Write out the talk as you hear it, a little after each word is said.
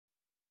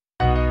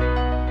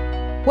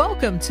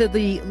Welcome to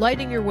the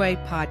Lighting Your Way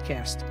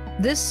podcast.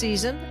 This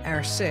season,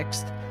 our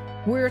sixth,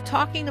 we're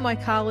talking to my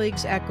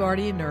colleagues at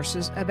Guardian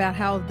Nurses about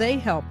how they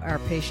help our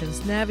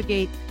patients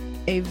navigate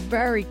a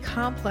very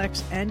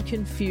complex and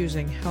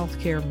confusing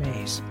healthcare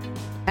maze.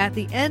 At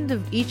the end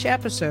of each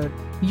episode,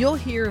 you'll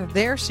hear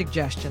their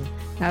suggestion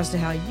as to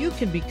how you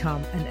can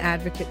become an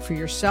advocate for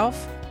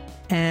yourself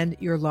and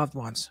your loved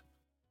ones.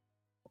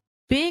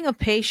 Being a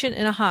patient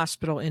in a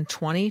hospital in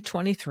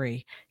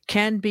 2023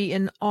 can be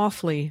an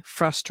awfully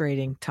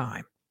frustrating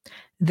time.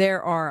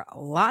 There are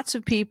lots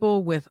of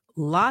people with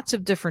lots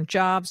of different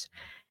jobs,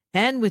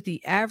 and with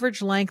the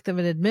average length of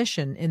an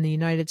admission in the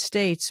United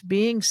States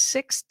being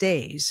 6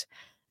 days,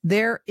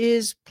 there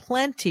is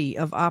plenty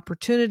of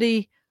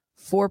opportunity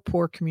for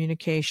poor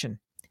communication,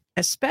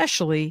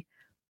 especially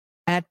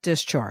at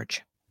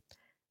discharge.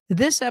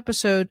 This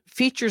episode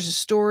features a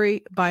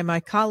story by my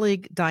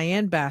colleague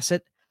Diane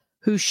Bassett,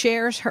 who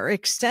shares her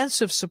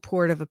extensive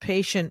support of a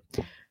patient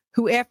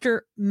who,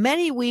 after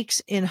many weeks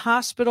in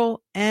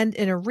hospital and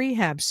in a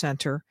rehab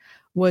center,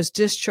 was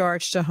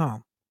discharged to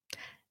home.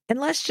 And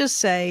let's just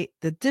say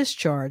the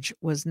discharge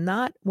was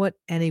not what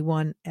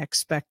anyone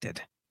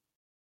expected.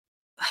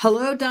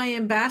 Hello,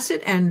 Diane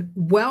Bassett, and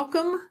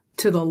welcome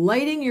to the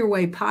Lighting Your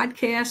Way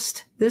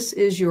podcast. This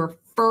is your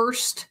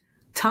first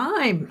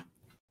time.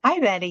 Hi,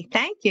 Betty.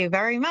 Thank you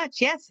very much.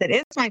 Yes, it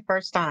is my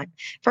first time.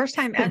 First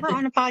time ever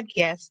on a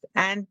podcast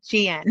and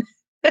GN.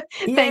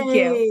 Thank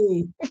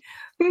you.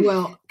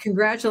 Well,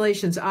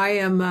 congratulations. I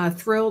am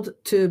thrilled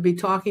to be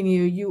talking to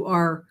you. You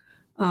are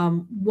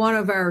one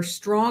of our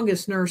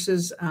strongest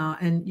nurses,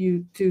 and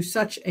you do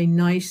such a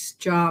nice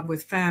job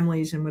with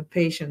families and with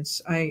patients.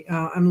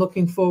 I'm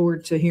looking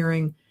forward to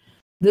hearing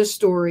this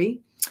story.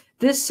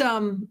 This,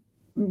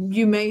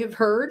 you may have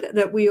heard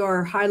that we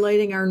are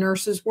highlighting our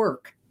nurses'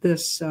 work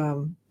this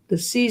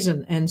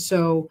season. And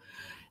so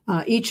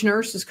each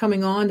nurse is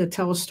coming on to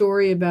tell a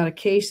story about a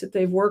case that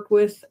they've worked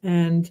with,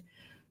 and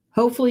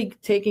hopefully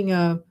taking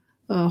a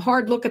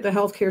hard look at the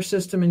healthcare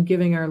system and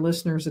giving our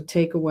listeners a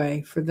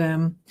takeaway for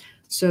them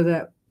so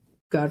that,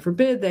 God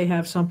forbid, they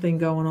have something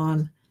going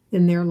on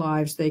in their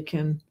lives. They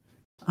can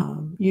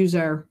use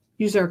our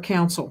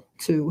counsel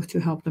to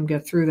help them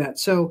get through that.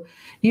 So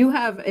you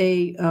have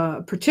a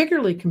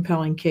particularly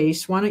compelling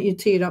case. Why don't you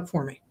tee it up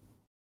for me?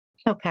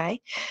 Okay.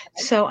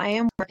 So I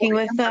am working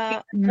with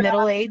a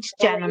middle-aged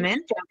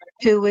gentleman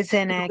who was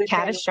in a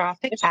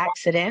catastrophic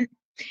accident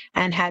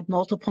and had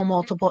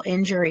multiple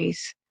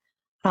injuries.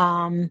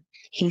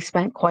 He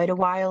spent quite a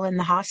while in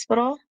the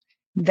hospital,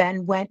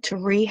 then went to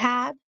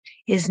rehab,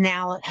 is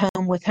now at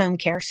home with home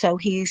care. So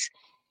he's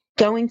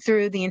going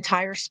through the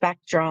entire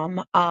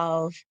spectrum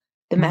of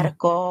the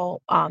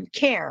medical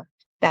care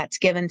that's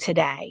given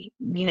today.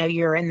 You know,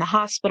 you're in the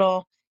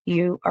hospital,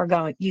 you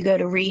go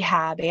to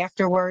rehab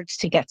afterwards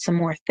to get some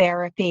more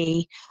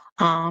therapy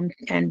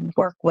and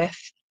work with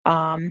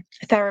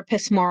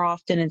therapists more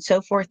often and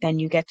so forth. Then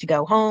you get to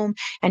go home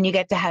and you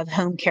get to have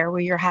home care where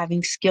you're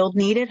having skilled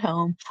need at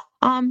home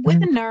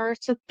with a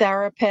nurse, a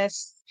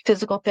therapist,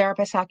 physical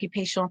therapist,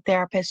 occupational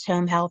therapist,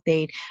 home health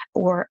aide,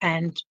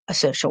 and a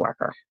social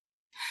worker.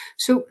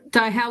 So,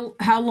 Di,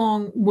 how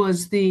long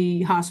was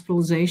the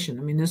hospitalization?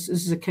 I mean, this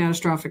is a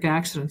catastrophic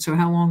accident. So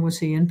how long was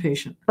he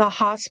inpatient? The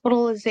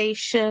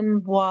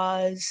hospitalization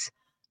was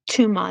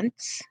 2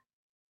 months,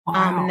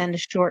 and then a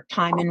short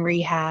time in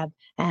rehab.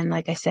 And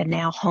like I said,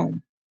 now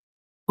home.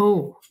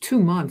 Oh, 2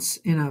 months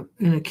in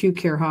an acute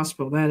care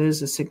hospital. That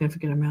is a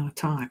significant amount of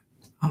time.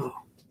 Oh,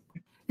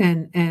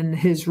 and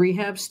his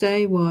rehab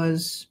stay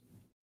was?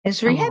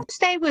 His rehab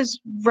stay was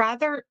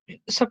rather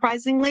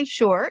surprisingly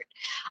short.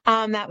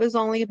 That was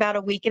only about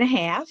a week and a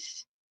half.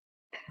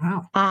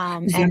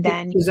 Wow.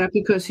 Is that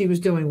because he was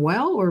doing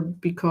well or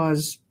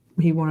because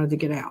he wanted to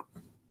get out?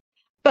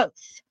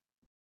 Both.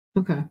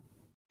 Okay.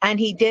 And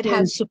he did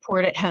have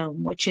support at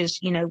home, which is,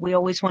 we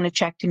always want to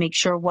check to make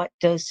sure what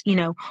does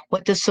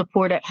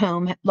support at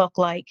home look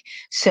like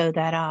so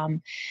that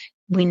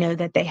we know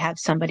that they have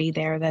somebody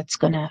there that's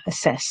going to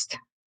assist.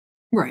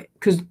 Right,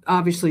 because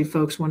obviously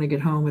folks want to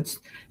get home. It's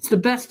the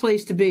best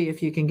place to be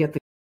if you can get the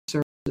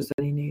services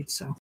that he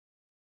needs.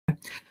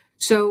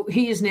 So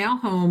he is now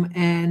home,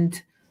 and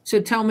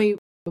so tell me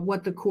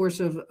what the course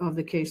of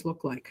the case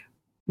looked like.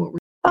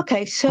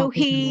 Okay, so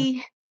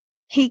he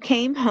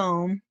came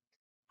home.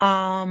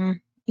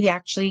 He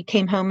actually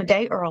came home a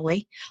day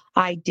early.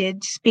 I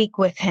did speak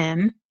with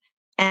him,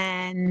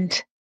 and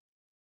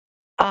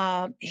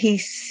he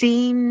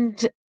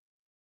seemed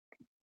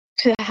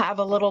to have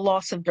a little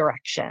loss of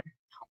direction.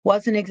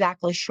 Wasn't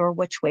exactly sure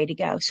which way to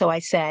go. So I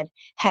said,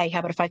 hey, how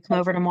about if I come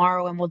over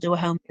tomorrow and we'll do a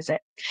home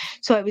visit?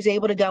 So I was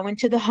able to go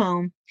into the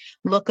home,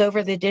 look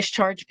over the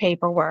discharge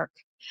paperwork.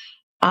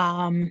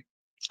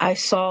 I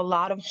saw a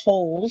lot of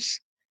holes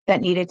that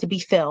needed to be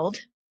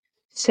filled.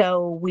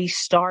 So we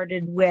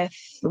started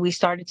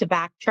to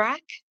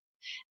backtrack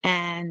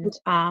and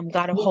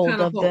got a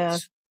hold of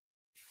the.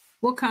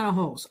 What kind of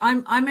holes?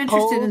 I'm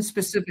interested in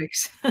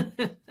specifics.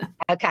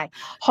 Okay.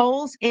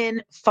 Holes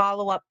in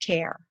follow-up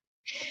care.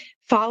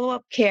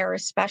 follow-up care,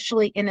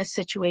 especially in a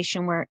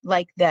situation where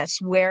like this,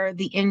 where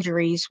the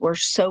injuries were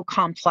so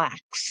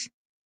complex,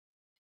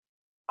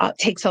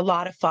 takes a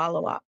lot of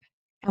follow-up.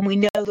 And we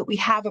know that we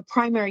have a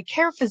primary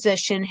care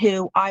physician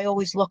who I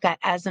always look at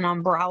as an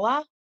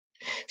umbrella.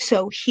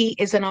 So he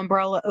is an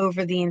umbrella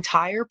over the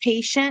entire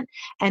patient.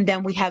 And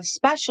then we have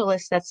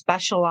specialists that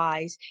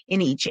specialize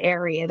in each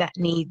area that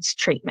needs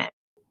treatment.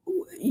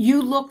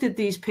 You looked at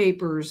these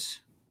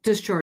papers,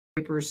 discharge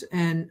papers,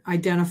 and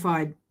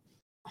identified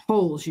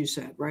holes, you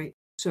said, right?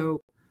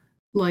 So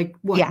like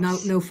what,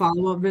 Yes. no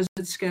follow-up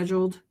visits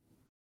scheduled?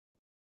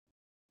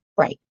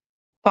 Right.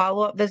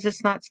 Follow-up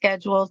visits not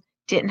scheduled,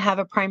 didn't have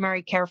a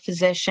primary care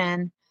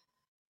physician.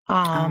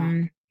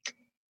 Home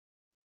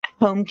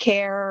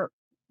care,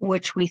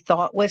 which we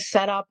thought was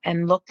set up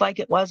and looked like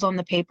it was on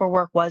the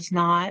paperwork, was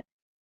not.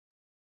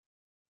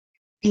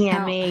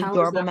 DME, How is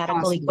durable that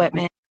medical possible?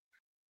 equipment.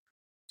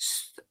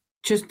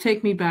 Just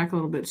take me back a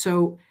little bit.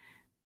 So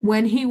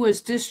when he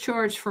was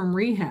discharged from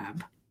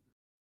rehab,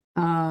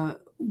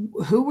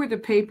 who were the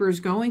papers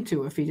going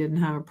to if he didn't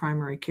have a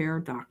primary care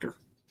doctor?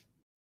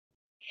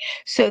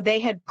 So they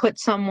had put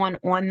someone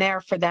on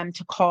there for them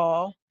to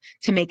call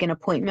to make an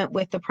appointment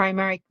with a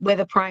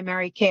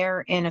primary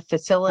care in a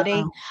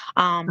facility,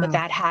 but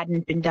that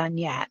hadn't been done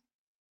yet.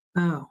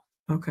 Oh,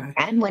 okay.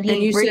 And when And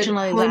he you said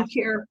originally home left,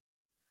 care.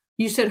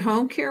 You said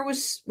home care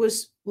was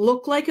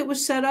looked like it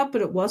was set up,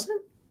 but it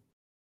wasn't?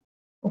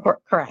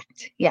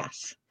 correct,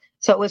 yes.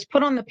 So it was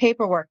put on the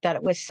paperwork that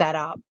it was set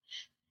up.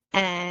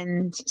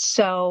 And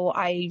so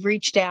I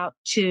reached out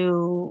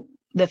to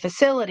the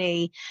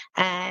facility,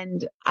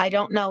 and I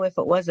don't know if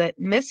it was a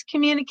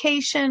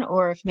miscommunication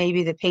or if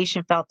maybe the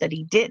patient felt that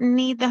he didn't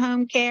need the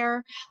home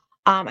care.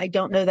 I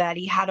don't know that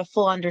he had a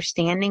full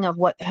understanding of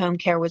what the home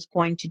care was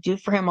going to do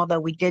for him, although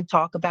we did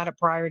talk about it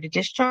prior to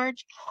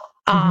discharge.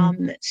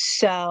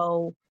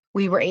 So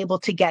we were able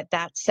to get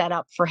that set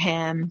up for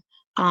him,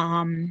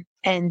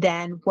 and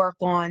then work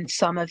on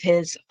some of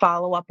his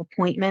follow-up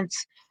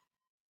appointments.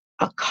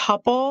 A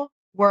couple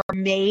were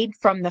made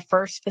from the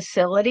first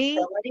facility,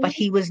 but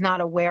he was not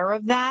aware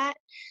of that.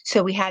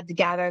 So we had to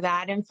gather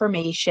that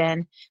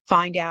information,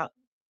 find out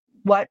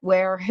what,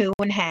 where, who,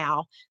 and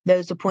how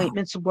those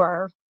appointments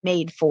were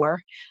made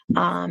for,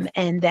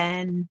 and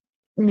then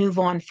move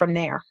on from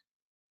there.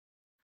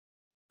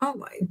 Oh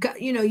my God.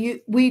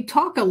 We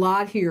talk a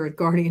lot here at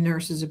Guardian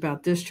Nurses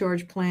about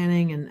discharge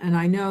planning. And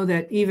I know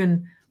that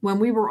even when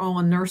we were all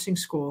in nursing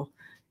school,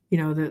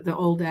 the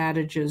old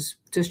adage is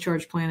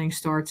discharge planning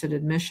starts at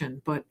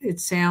admission, but it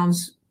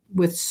sounds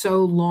with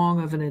so long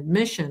of an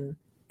admission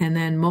and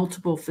then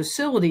multiple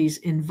facilities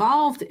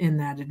involved in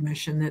that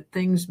admission that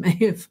things may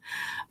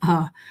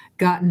have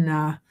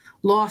gotten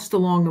lost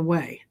along the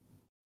way.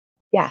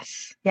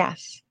 Yes.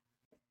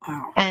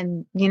 Wow.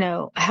 And,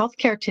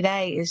 healthcare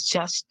today is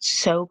just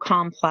so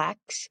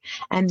complex,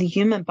 and the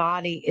human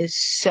body is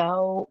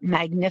so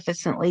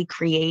magnificently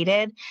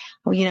created.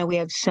 We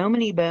have so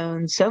many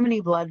bones, so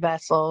many blood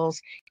vessels,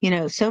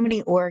 so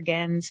many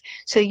organs.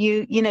 So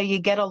you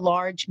get a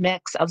large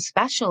mix of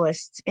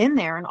specialists in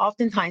there. And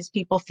oftentimes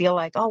people feel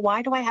like, oh,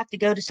 why do I have to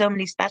go to so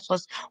many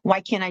specialists? Why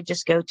can't I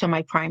just go to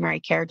my primary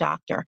care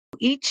doctor?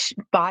 Each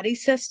body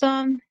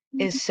system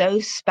is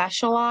so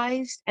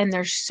specialized, and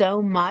there's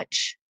so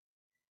much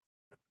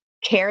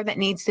care that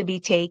needs to be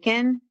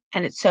taken,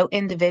 and it's so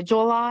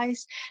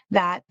individualized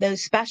that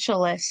those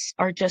specialists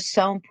are just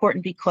so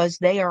important because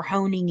they are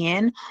honing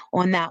in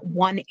on that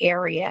one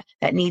area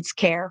that needs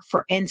care.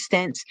 For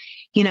instance,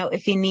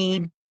 if you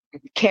need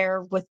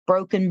care with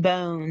broken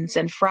bones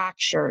and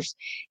fractures,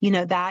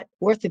 that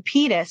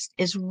orthopedist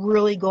is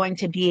really going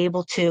to be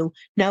able to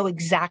know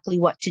exactly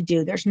what to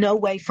do. There's no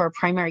way for a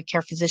primary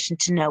care physician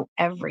to know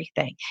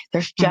everything.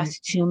 There's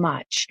just too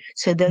much.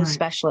 So those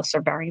specialists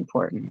are very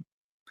important.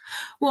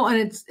 Well,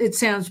 and it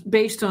sounds,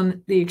 based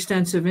on the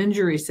extensive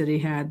injuries that he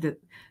had, that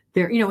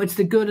it's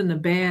the good and the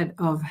bad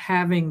of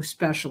having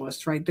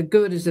specialists, right? The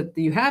good is that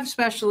you have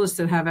specialists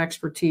that have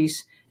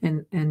expertise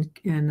and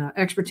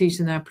expertise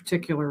in that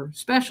particular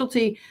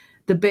specialty.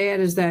 The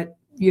bad is that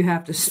you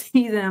have to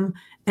see them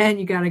and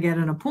you got to get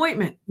an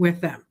appointment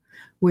with them,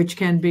 which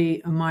can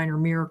be a minor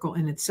miracle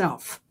in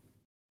itself.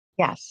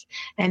 Yes.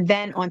 And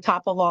then on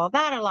top of all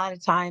that, a lot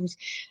of times,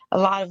 a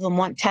lot of them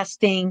want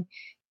testing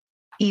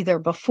either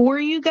before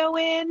you go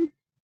in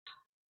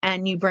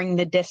and you bring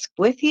the disc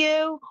with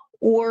you,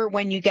 or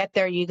when you get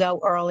there, you go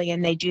early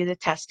and they do the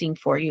testing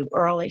for you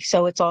early.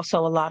 So it's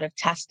also a lot of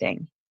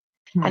testing.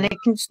 And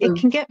it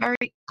can get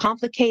very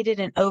complicated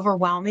and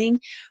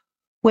overwhelming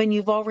when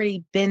you've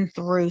already been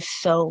through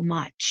so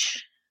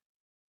much.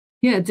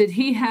 Yeah. Did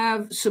he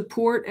have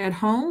support at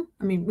home?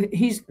 I mean,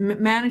 he's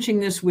managing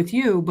this with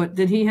you, but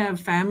did he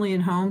have family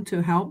at home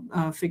to help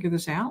figure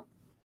this out?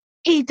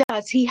 He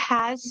does. He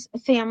has a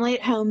family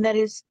at home that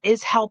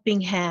is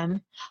helping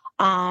him.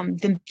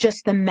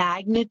 The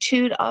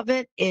magnitude of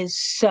it is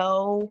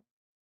so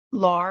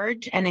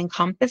large and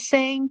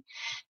encompassing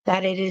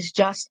that it is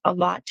just a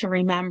lot to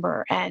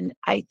remember. And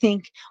I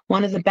think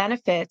one of the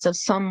benefits of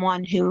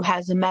someone who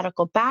has a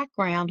medical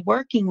background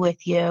working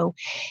with you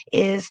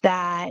is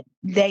that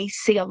they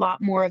see a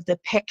lot more of the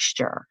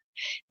picture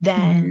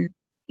than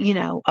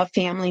a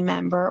family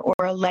member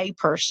or a lay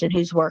person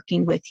who's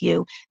working with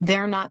you.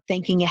 They're not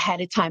thinking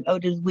ahead of time, oh,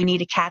 do we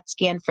need a CAT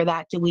scan for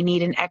that? Do we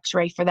need an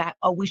x-ray for that?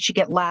 Oh, we should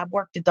get lab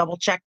work to double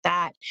check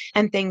that,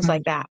 and things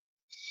like that.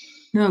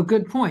 No,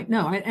 good point.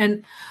 No,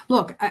 and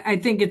look, I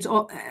think it's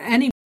all,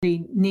 anybody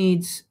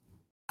needs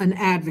an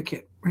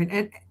advocate, right?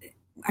 And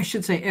I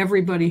should say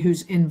everybody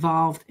who's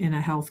involved in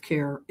a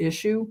healthcare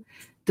issue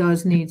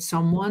does need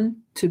someone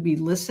to be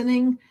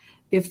listening.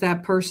 If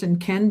that person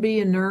can be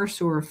a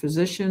nurse or a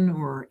physician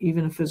or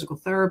even a physical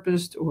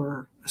therapist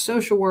or a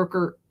social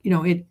worker,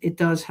 it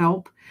does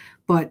help.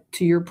 But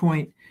to your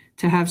point,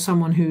 to have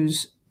someone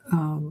who's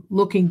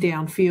looking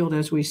downfield,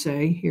 as we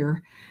say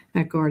here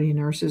at Guardian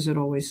Nurses, is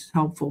always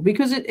helpful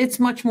because it's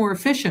much more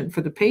efficient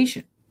for the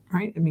patient,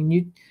 right? I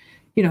mean,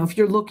 if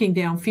you're looking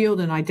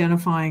downfield and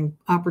identifying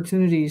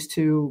opportunities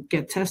to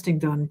get testing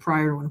done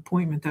prior to an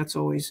appointment, that's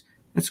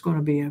going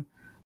to be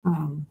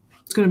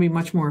it's going to be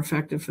much more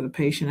effective for the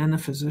patient and the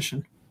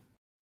physician.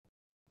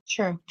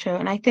 True.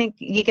 And I think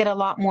you get a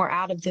lot more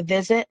out of the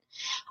visit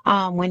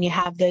when you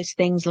have those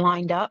things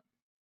lined up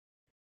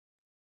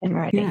and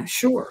ready. Yeah,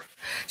 sure.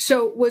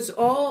 So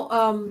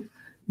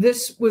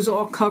this was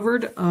all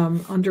covered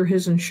under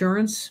his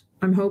insurance,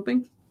 I'm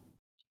hoping?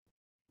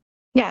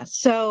 Yeah,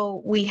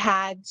 so we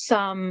had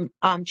some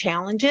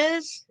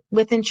challenges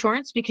with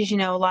insurance because,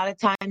 a lot of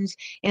times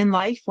in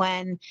life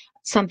when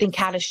something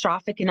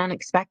catastrophic and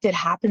unexpected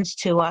happens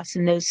to us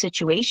in those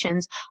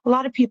situations, a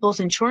lot of people's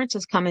insurance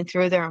is coming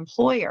through their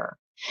employer.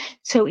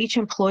 So each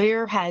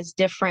employer has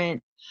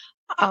different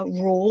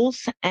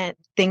rules and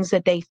things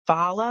that they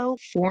follow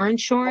for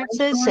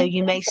insurances. So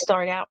you may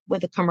start out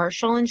with a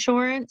commercial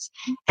insurance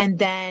and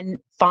then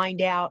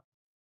find out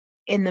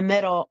in the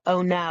middle,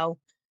 oh no,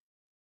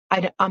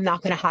 I'm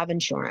not going to have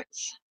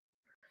insurance.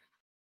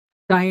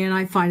 Diane,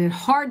 I find it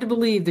hard to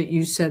believe that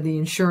you said the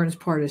insurance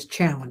part is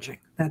challenging.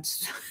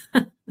 That's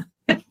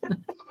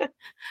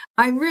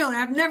I've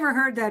never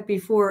heard that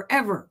before,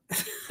 ever.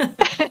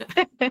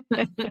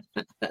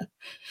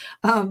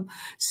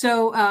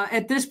 So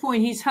at this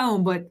point, he's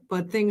home,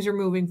 but things are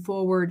moving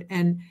forward.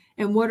 And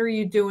what are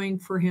you doing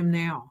for him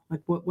now?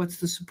 Like, what's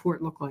the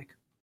support look like?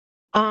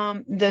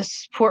 The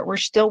support, we're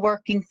still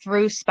working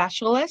through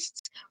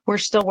specialists. We're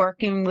still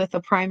working with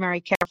a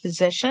primary care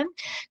physician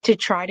to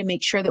try to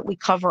make sure that we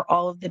cover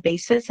all of the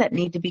bases that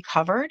need to be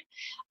covered.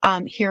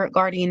 Here at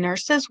Guardian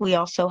Nurses, we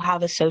also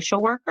have a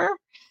social worker.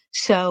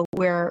 So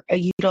we're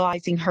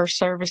utilizing her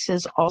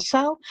services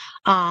also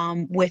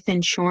with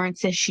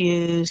insurance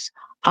issues,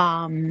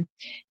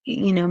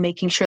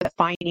 making sure that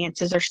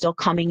finances are still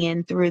coming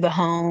in through the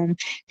home,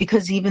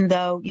 because even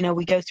though,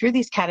 we go through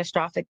these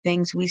catastrophic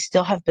things, we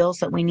still have bills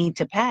that we need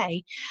to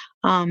pay.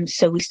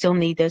 So we still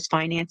need those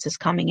finances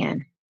coming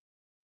in.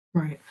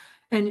 Right.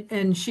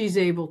 And she's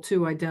able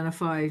to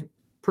identify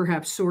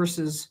perhaps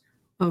sources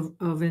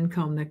of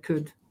income that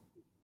could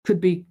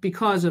be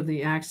because of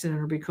the accident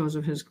or because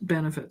of his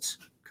benefits,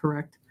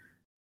 correct?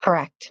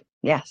 Correct.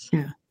 Yes.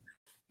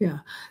 Yeah.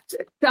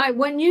 Di,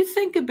 when you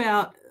think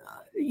about,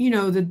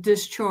 the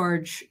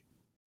discharge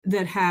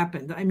that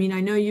happened, I mean,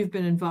 I know you've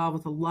been involved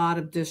with a lot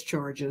of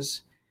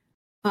discharges.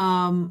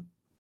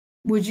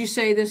 Would you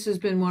say this has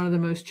been one of the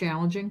most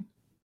challenging?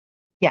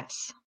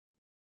 Yes.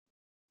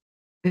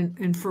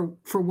 And for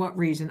what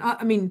reason?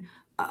 I mean,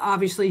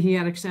 obviously he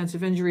had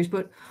extensive injuries,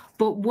 but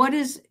what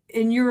is,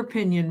 in your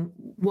opinion,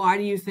 why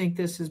do you think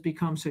this has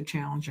become so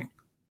challenging?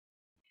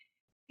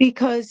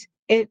 Because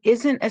it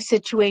isn't a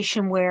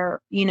situation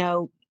where,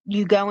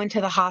 you go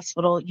into the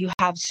hospital, you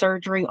have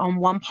surgery on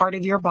one part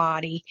of your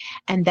body,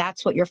 and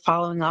that's what you're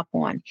following up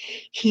on.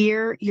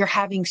 Here, you're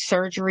having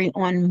surgery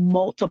on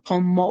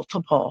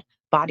multiple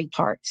body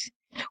parts.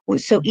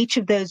 So each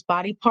of those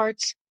body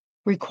parts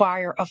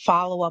require a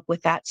follow-up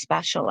with that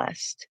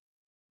specialist.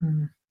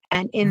 Mm-hmm.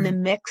 And in the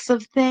mix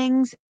of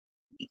things,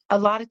 a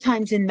lot of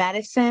times in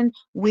medicine,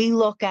 we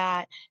look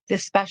at the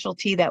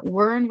specialty that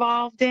we're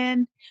involved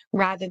in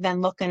rather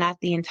than looking at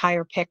the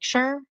entire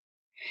picture.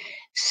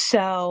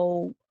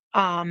 So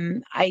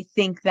I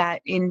think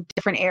that in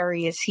different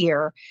areas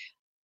here,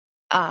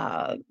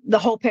 the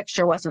whole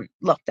picture wasn't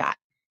looked at.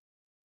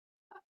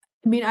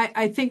 I mean,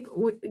 I think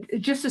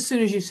just as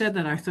soon as you said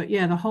that, I thought,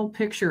 yeah, the whole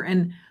picture.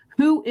 And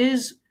who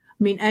is,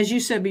 I mean, as you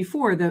said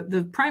before,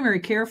 the primary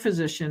care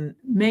physician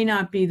may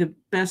not be the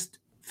best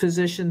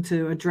physician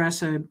to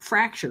address a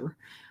fracture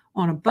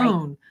on a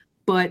bone, right,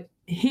 but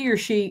he or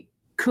she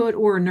could,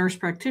 or a nurse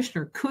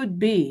practitioner could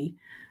be,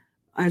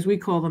 as we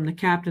call them, the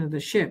captain of the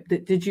ship.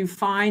 Did you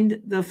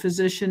find the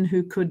physician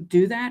who could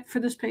do that for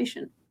this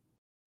patient?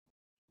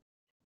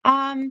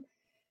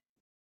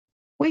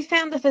 We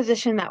found the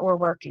physician that we're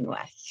working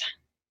with.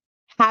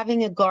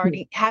 having a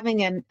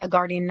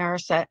guardian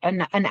nurse,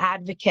 an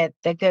advocate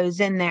that goes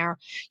in there.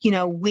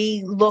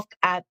 We look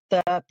at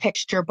the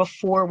picture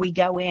before we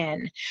go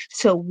in.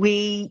 So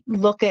we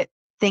look at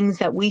things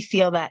that we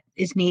feel that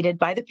is needed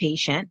by the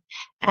patient,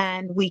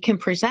 and we can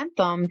present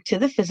them to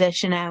the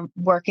physician and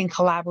work in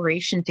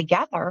collaboration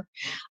together,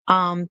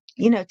 to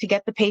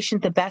get the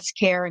patient the best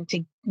care and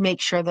to make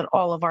sure that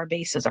all of our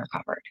bases are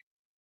covered.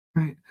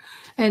 Right.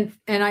 And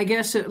I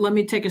guess let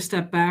me take a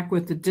step back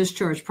with the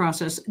discharge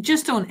process,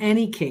 just on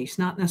any case,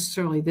 not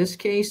necessarily this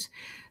case,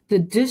 the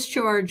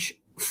discharge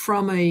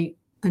from an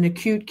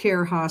acute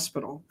care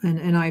hospital.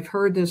 And I've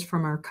heard this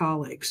from our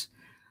colleagues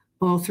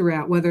all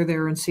throughout, whether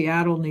they're in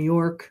Seattle, New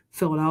York,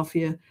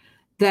 Philadelphia,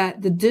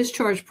 that the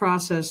discharge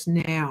process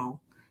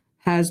now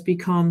has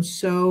become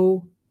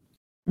so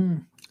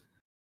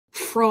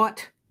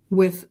fraught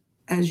with,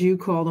 as you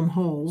call them,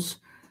 holes,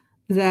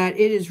 that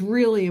it is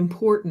really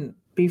important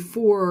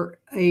before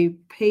a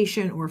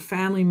patient or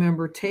family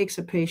member takes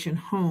a patient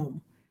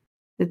home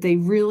that they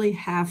really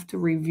have to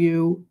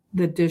review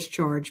the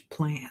discharge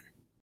plan.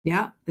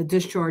 Yeah, the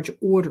discharge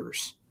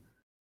orders.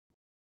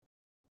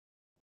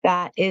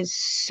 That is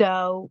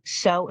so,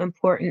 so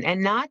important.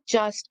 And not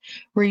just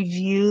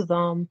review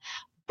them,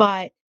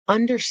 but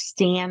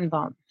understand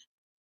them.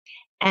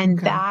 And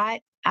that,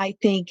 I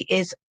think,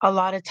 is a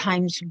lot of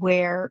times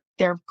where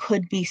there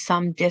could be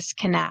some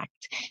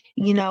disconnect.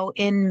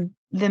 In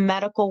the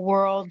medical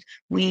world,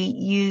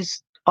 we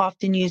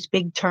often use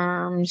big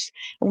terms.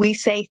 We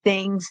say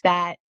things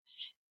that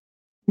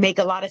make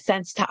a lot of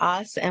sense to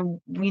us, and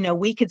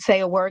we could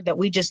say a word that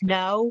we just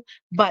know,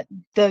 but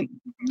a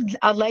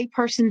lay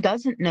person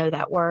doesn't know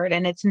that word,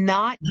 and it's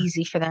not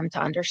easy for them to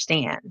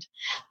understand.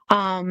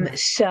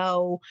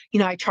 So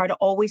I try to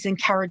always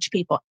encourage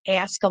people,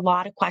 ask a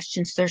lot of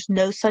questions. There's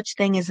no such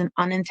thing as an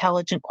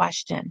unintelligent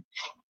question.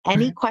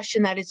 Any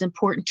question that is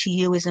important to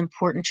you is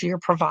important to your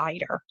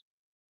provider.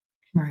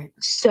 Right.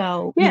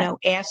 So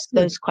ask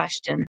those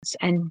questions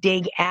and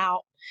dig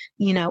out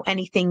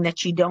anything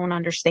that you don't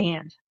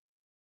understand.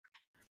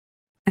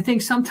 I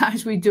think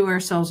sometimes we do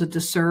ourselves a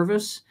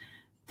disservice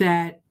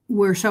that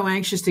we're so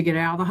anxious to get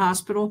out of the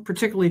hospital,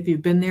 particularly if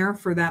you've been there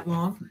for that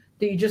long,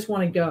 that you just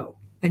want to go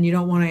and you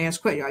don't want to ask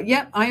questions.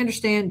 Yep, I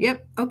understand.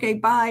 Yep, okay,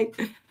 bye.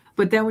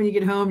 But then when you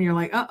get home, you're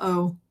like,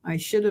 uh-oh, I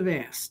should have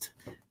asked.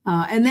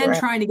 And then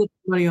trying to get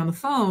somebody on the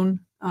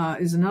phone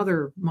is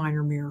another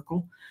minor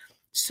miracle.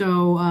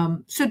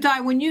 So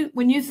Di, when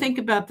you think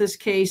about this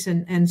case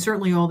and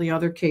certainly all the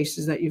other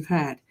cases that you've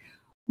had,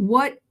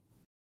 what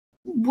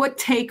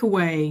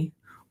takeaway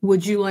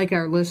would you like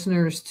our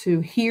listeners to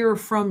hear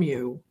from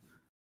you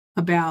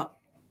about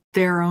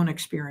their own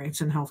experience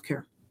in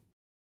healthcare?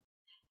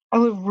 I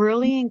would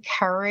really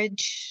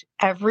encourage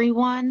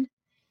everyone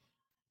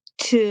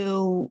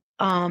to,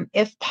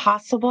 if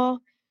possible,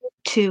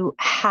 to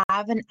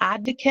have an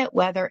advocate,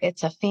 whether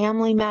it's a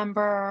family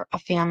member, a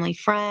family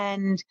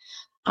friend.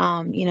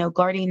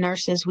 Guardian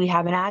nurses, we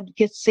have an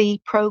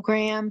advocacy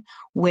program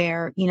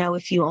where,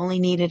 if you only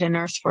needed a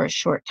nurse for a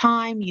short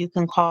time, you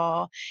can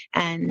call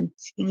and,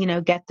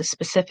 get the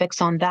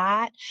specifics on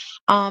that.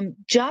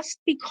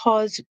 Just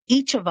because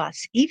each of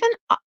us, even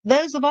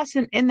those of us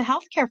in the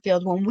healthcare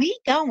field, when we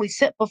go and we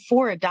sit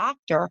before a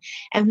doctor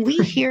and we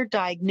hear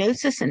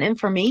diagnosis and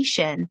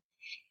information,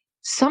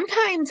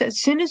 sometimes as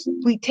soon as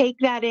we take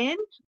that in,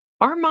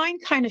 our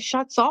mind kind of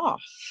shuts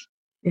off.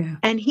 Yeah.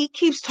 And he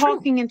keeps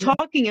talking and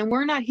talking and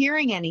we're not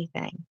hearing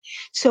anything.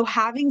 So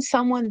having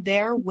someone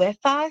there with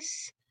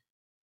us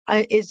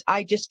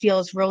I just feel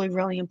is really,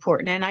 really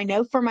important. And I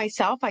know for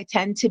myself, I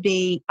tend to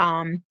be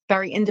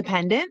very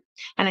independent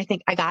and I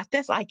think I got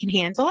this, I can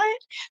handle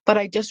it. But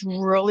I just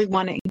really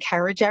want to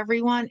encourage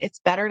everyone. It's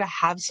better to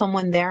have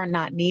someone there and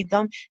not need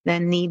them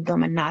than need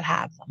them and not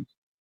have them.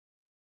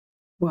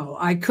 Well,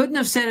 I couldn't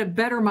have said it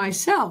better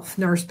myself,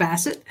 Nurse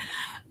Bassett.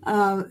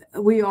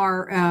 We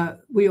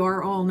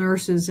are all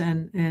nurses,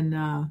 and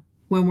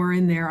when we're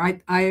in there,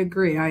 I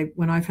agree.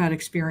 When I've had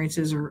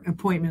experiences or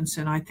appointments,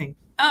 and I think,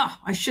 oh,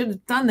 I should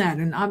have done that,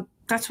 and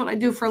that's what I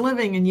do for a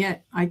living, and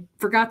yet I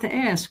forgot to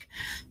ask.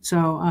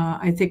 So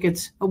I think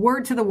it's a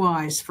word to the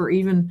wise for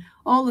even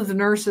all of the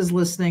nurses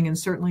listening, and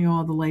certainly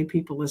all the lay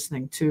people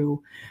listening,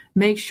 to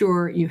make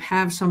sure you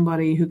have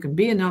somebody who can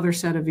be another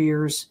set of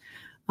ears,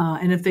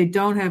 and if they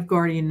don't have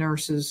guardian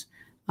nurses,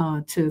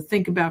 to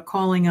think about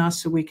calling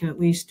us so we can at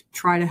least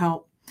try to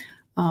help.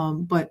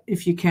 But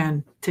if you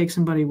can, take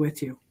somebody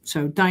with you.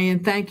 So Diane,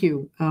 thank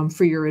you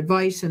for your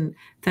advice, and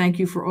thank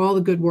you for all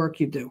the good work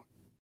you do.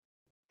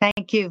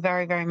 Thank you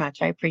very, very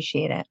much. I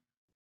appreciate it.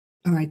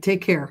 All right.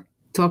 Take care.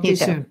 Talk to you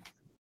soon.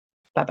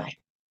 Bye-bye.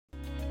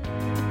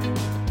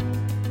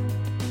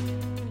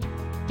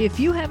 If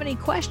you have any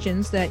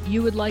questions that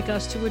you would like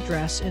us to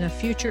address in a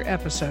future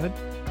episode,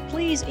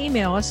 please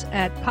email us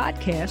at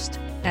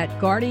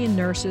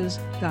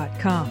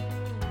podcast@guardiannurses.com.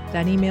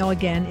 That email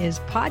again is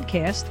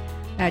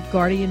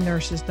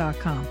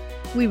podcast@guardiannurses.com.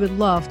 We would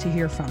love to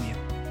hear from you.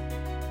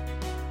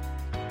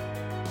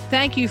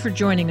 Thank you for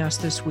joining us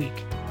this week.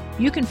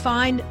 You can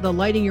find the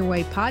Lighting Your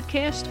Way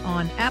podcast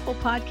on Apple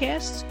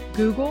Podcasts,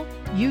 Google,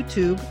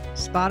 YouTube,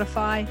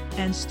 Spotify,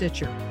 and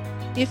Stitcher.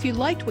 If you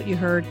liked what you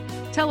heard,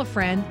 tell a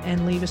friend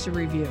and leave us a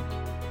review.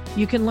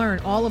 You can learn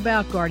all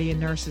about Guardian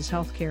Nurses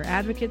Healthcare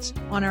Advocates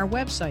on our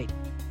website,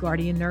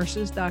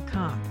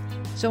 guardiannurses.com.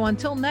 So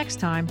until next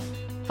time,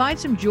 find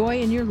some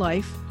joy in your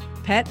life,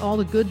 pet all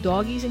the good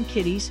doggies and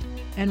kitties,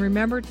 and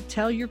remember to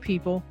tell your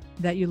people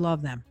that you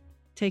love them.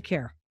 Take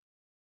care.